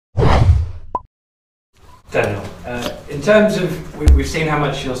Daniel, in terms of, we've seen how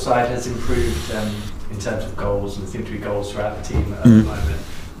much your side has improved in terms of goals, and there seem to be goals throughout the team at the moment.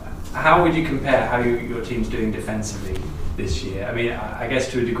 How would you compare how your team's doing defensively this year? I mean, I guess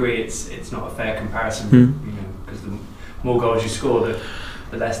to a degree it's not a fair comparison, you know, because the more goals you score,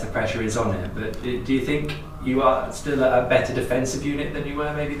 the less the pressure is on it. But do you think you are still a better defensive unit than you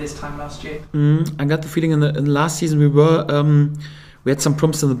were maybe this time last year? I got the feeling in the last season we had some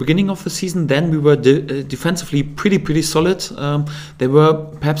problems in the beginning of the season. Then we were defensively pretty solid. There were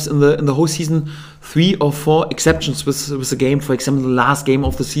perhaps in the whole season 3 or 4 exceptions with the game. For example, the last game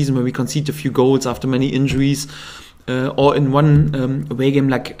of the season where we conceded a few goals after many injuries, or in one away game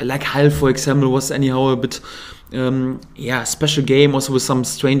like Hull, for example, was anyhow a bit special game, also with some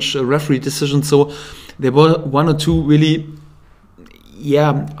strange referee decisions. So there were 1 or 2 really,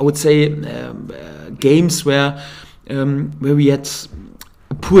 I would say games where we had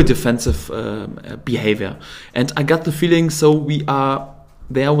a poor defensive behavior, and I got the feeling so we are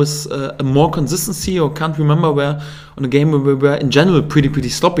there with a more consistency, or can't remember where on a game where we were in general pretty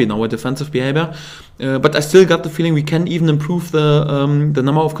sloppy in our defensive behavior, but I still got the feeling we can even improve the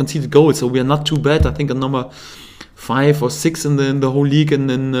number of conceded goals. So we are not too bad. I think a number 5 or 6 in the whole league, and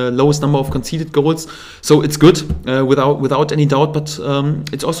in the lowest number of conceded goals. So it's good without any doubt. But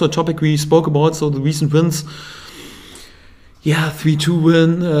it's also a topic we spoke about. So the recent wins. 3-2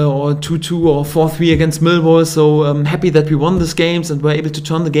 win, or 2-2 or 4-3 against Millwall. So I'm happy that we won these games and were able to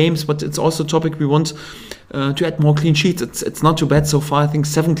turn the games. But it's also a topic we want to add more clean sheets. It's not too bad so far. I think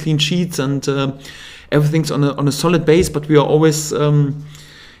 7 clean sheets, and everything's on a solid base. But we are always,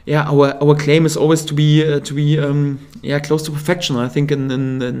 our claim is always to be close to perfection. I think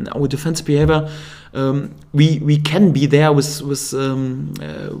in our defensive behavior, we can be there with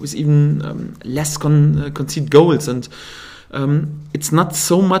even less conceded goals, and it's not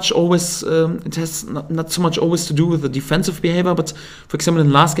so much always. It has not so much always to do with the defensive behavior. But for example, in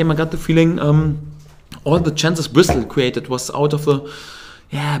the last game, I got the feeling all the chances Bristol created was out of the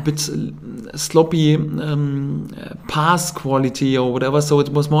a bit sloppy pass quality or whatever. So it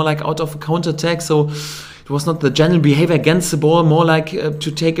was more like out of a counter-attack. So it was not the general behavior against the ball, more like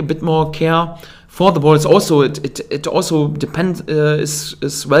to take a bit more care for the ball. It's also it also depends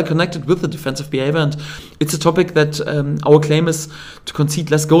is well connected with the defensive behavior, and it's a topic that our claim is to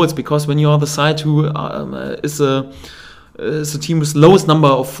concede less goals, because when you are the side who is a team with lowest number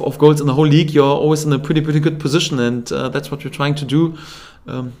of goals in the whole league, you're always in a pretty good position, and that's what we're trying to do.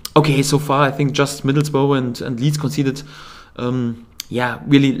 So far I think just Middlesbrough and Leeds conceded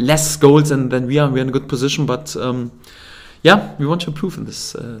really less goals than we are. We're in a good position, but we want to improve in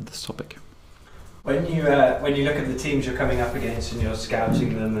this topic. When you look at the teams you're coming up against and you're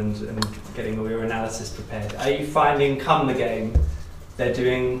scouting them and getting all your analysis prepared, are you finding come the game they're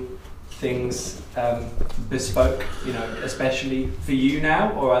doing things bespoke, especially for you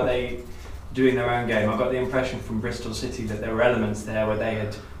now, or are they doing their own game? I got the impression from Bristol City that there were elements there where they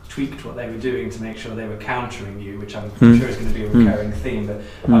had tweaked what they were doing to make sure they were countering you, which I'm sure is going to be a recurring theme. But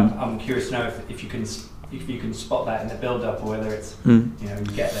I'm curious to know if you can spot that in the build-up, or whether it's you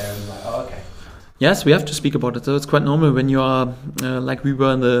get there and like, oh, okay. Yes, we have to speak about it. So it's quite normal when you are, like we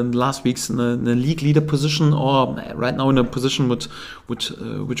were in the last weeks, in a league leader position, or right now in a position which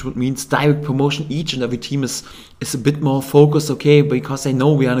would mean direct promotion. Each and every team is a bit more focused, because they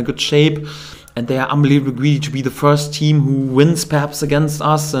know we are in a good shape, and they are unbelievably greedy to be the first team who wins perhaps against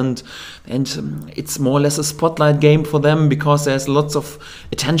us, and it's more or less a spotlight game for them, because there's lots of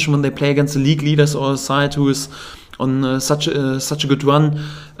attention when they play against the league leaders or a side who is on such a good run,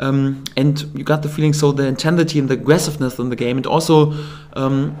 and you got the feeling, so the intensity and the aggressiveness in the game, and also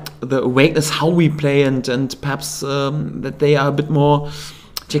the awareness how we play, and perhaps that they are a bit more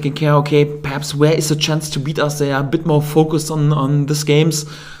taking care. Perhaps where is a chance to beat us? They are a bit more focused on these games.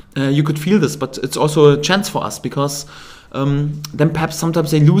 You could feel this, but it's also a chance for us, because then perhaps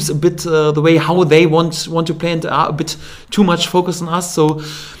sometimes they lose a bit the way how they want to play, and are a bit too much focused on us. So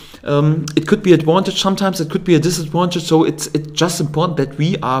it could be an advantage sometimes, it could be a disadvantage. So it's just important that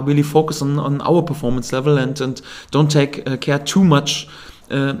we are really focused on our performance level, and don't take care too much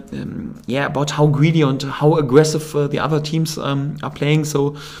about how greedy and how aggressive the other teams are playing.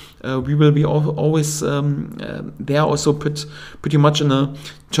 So we will be always there, also pretty much in a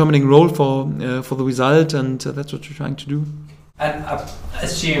determining role for the result, and that's what we're trying to do. And I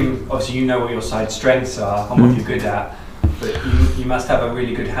assume, obviously, you know what your side's strengths are and what you're good at, but you must have a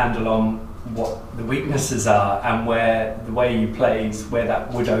really good handle on what the weaknesses are, and where the way you play is where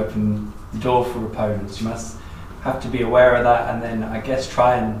that would open the door for opponents. You must have to be aware of that, and then I guess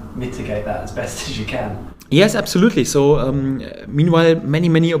try and mitigate that as best as you can. Yes, absolutely. So meanwhile,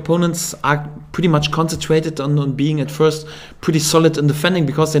 many opponents are pretty much concentrated on being at first pretty solid in defending,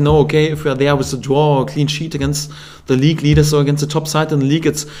 because they know, okay, if we are there with a draw or a clean sheet against the league leaders or against the top side in the league,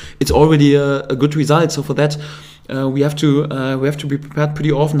 it's already a good result. So for that, we have to be prepared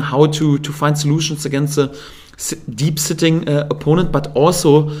pretty often how to find solutions against a deep sitting opponent, but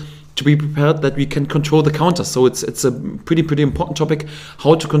also to be prepared that we can control the counters. So it's a pretty important topic,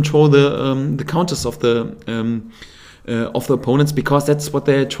 how to control the counters of the opponents, because that's what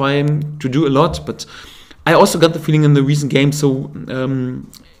they're trying to do a lot. But I also got the feeling in the recent game, so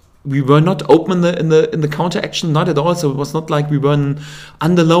we were not open in the counter action, not at all. So it was not like we were in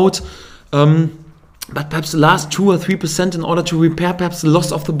underload. But perhaps the last 2 or 3% in order to repair perhaps the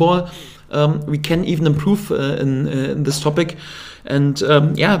loss of the ball, we can even improve in this topic. And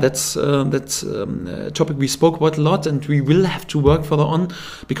that's a topic we spoke about a lot, and we will have to work further on,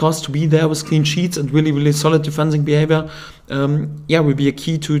 because to be there with clean sheets and really solid defending behavior, will be a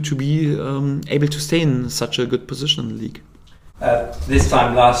key to be able to stay in such a good position in the league. This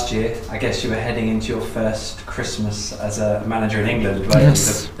time last year, I guess you were heading into your first Christmas as a manager in England, right?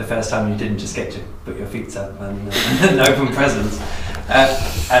 Yes. The first time you didn't just get to put your feet up and open presents.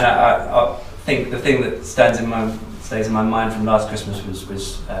 And I think the thing that stays in my mind from last Christmas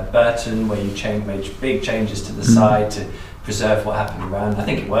was Burton, where you made big changes to the side to preserve what happened around. I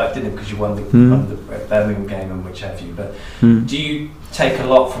think it worked, didn't it? Because you won the Birmingham game and which have you. But do you take a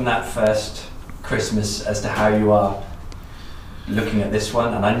lot from that first Christmas as to how you are looking at this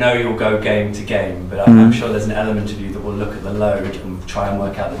one? And I know you'll go game to game, but I'm sure there's an element of you that will look at the load and try and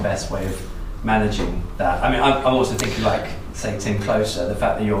work out the best way of managing that. I mean, I'm also thinking, like, say, Tim Closer, the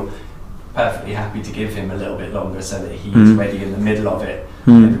fact that you're perfectly happy to give him a little bit longer so that he's ready in the middle of it,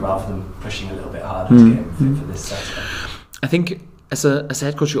 maybe rather than pushing a little bit harder to get him fit for this setup. I think as a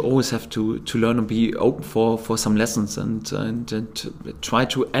head coach, you always have to learn and be open for some lessons and try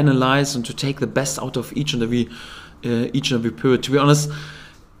to analyze and to take the best out of each and every period. To be honest,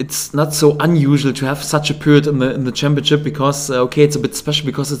 it's not so unusual to have such a period in the championship, because it's a bit special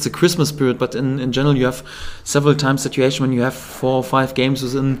because it's a Christmas period, but in general you have several times situation when you have 4 or 5 games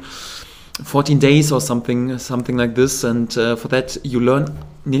within 14 days or something like this, and for that you learn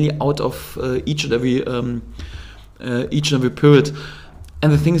nearly out of each and every period.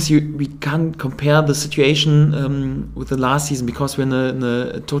 And the thing is, we can't compare the situation with the last season, because we're in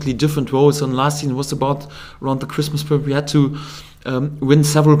a totally different role. So in last season was around the Christmas period. We had to win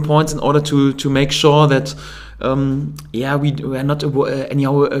several points in order to make sure that we were not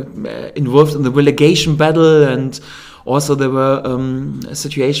anyhow involved in the relegation battle. And also there were a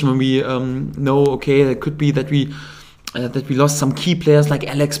situation when we know, okay, it could be that we lost some key players like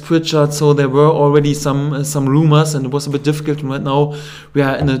Alex Pritchard, so there were already some rumors, and it was a bit difficult. And right now we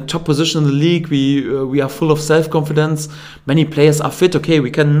are in a top position in the league. We are full of self-confidence. Many players are fit. Okay,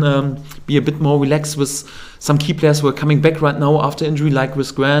 we can be a bit more relaxed with some key players who are coming back right now after injury, like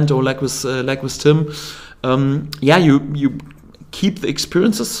with Grant or like with Tim. You keep the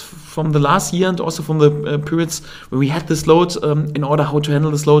experiences from the last year and also from the periods where we had this load in order how to handle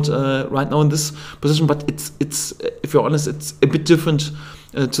this load right now in this position. But it's if you're honest, it's a bit different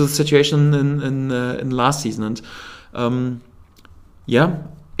to the situation in last season. And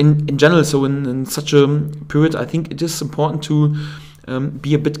in general, so in such a period, I think it is important to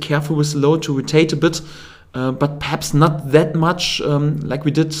be a bit careful with the load, to rotate a bit, but perhaps not that much like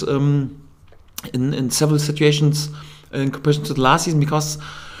we did in several situations in comparison to the last season, because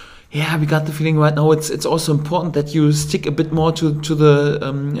we got the feeling right now it's also important that you stick a bit more to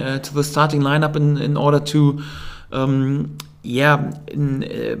the starting lineup in order to in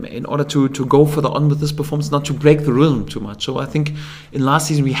order to go further on with this performance, not to break the rhythm too much. So I think in last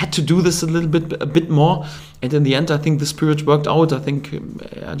season we had to do this a bit more, and in the end I think this period worked out. I think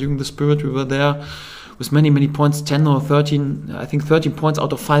during this period we were there with many points, 10 or 13, I think 13 points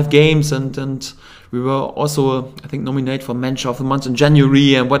out of 5 games, and we were also, I think, nominated for Manager of the Month in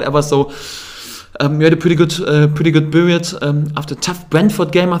January and whatever. So we had a pretty good period. After a tough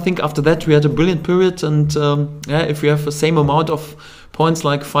Brentford game, I think after that we had a brilliant period. And if we have the same amount of points,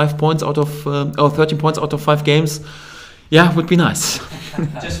 like 5 points out of or 13 points out of 5 games, would be nice.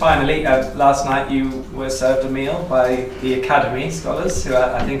 Just finally, last night you were served a meal by the Academy scholars, who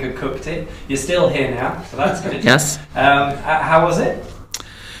I think had cooked it. You're still here now, so that's good. Yes. How was it?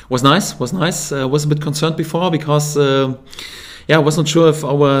 Was nice. Was a bit concerned before, because I wasn't sure if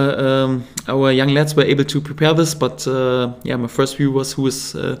our young lads were able to prepare this, but my first view was who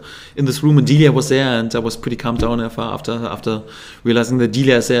was in this room, and Delia was there, and I was pretty calmed down after realizing that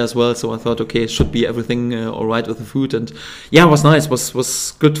Delia is there as well. So I thought, okay, it should be everything all right with the food, and it was nice.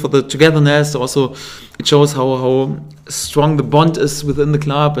 Was good for the togetherness. Also, it shows how strong the bond is within the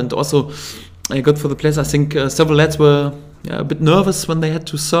club, and also good for the players. I think several lads were a bit nervous when they had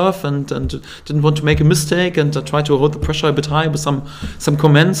to serve and didn't want to make a mistake, and tried to hold the pressure a bit high with some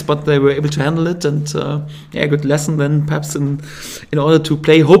comments, but they were able to handle it. And good lesson then, perhaps in order to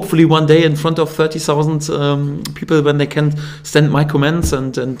play hopefully one day in front of 30,000 people when they can stand my comments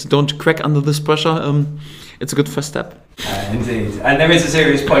and don't crack under this pressure. It's a good first step. Indeed, and there is a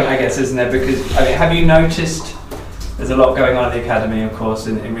serious point, I guess, isn't there? Because I mean, have you noticed? There's a lot going on in the academy, of course,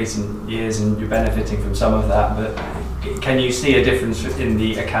 in recent years, and you're benefiting from some of that. But can you see a difference in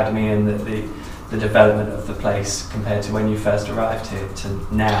the academy and the development of the place compared to when you first arrived here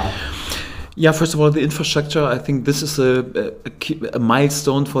to now? Yeah, first of all, the infrastructure. I think this is a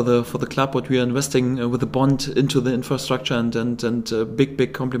milestone for the club. What we are investing with the bond into the infrastructure, and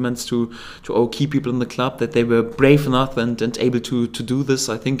big compliments to our key people in the club that they were brave enough and able to do this.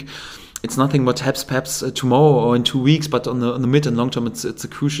 I think it's nothing what happens perhaps tomorrow or in 2 weeks, but on the mid and long term, it's a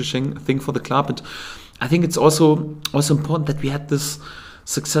crucial thing for the club. And I think it's also important that we had this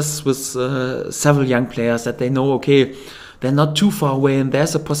success with several young players, that they know, okay, they're not too far away, and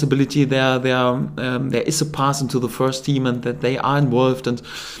there's a possibility there is a pass into the first team, and that they are involved, and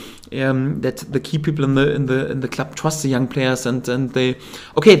that the key people in the club trust the young players, and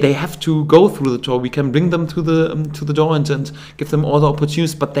they have to go through the door. We can bring them to the door and give them all the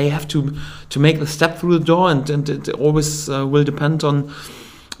opportunities, but they have to make the step through the door, and it always will depend on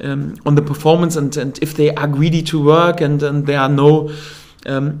the performance, and if they are greedy to work, and there are no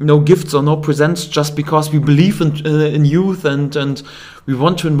gifts or no presents just because we believe in youth and we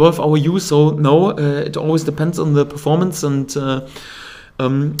want to involve our youth. So no, it always depends on the performance, and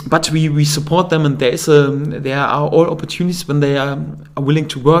but we support them, and there are all opportunities when they are willing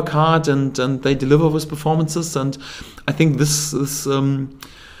to work hard and they deliver with performances. And I think this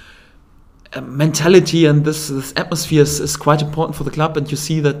mentality and this atmosphere is quite important for the club, and you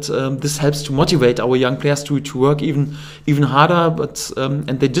see that this helps to motivate our young players to work even harder. But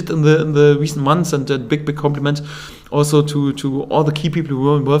and they did in the recent months, and a big compliment also to all the key people who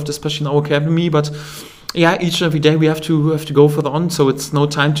were involved, especially in our academy. But yeah, each and every day we have to go further on, so it's no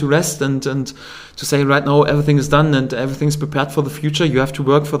time to rest and to say right now everything is done and everything's prepared for the future. You have to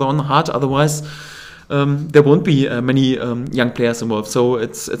work further on hard, otherwise there won't be many young players involved. So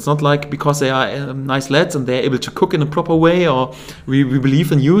it's not like because they are nice lads and they're able to cook in a proper way, or we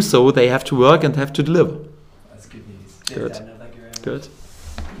believe in you, so they have to work and have to deliver. That's good news. Good. Daniel, thank you very much. Good.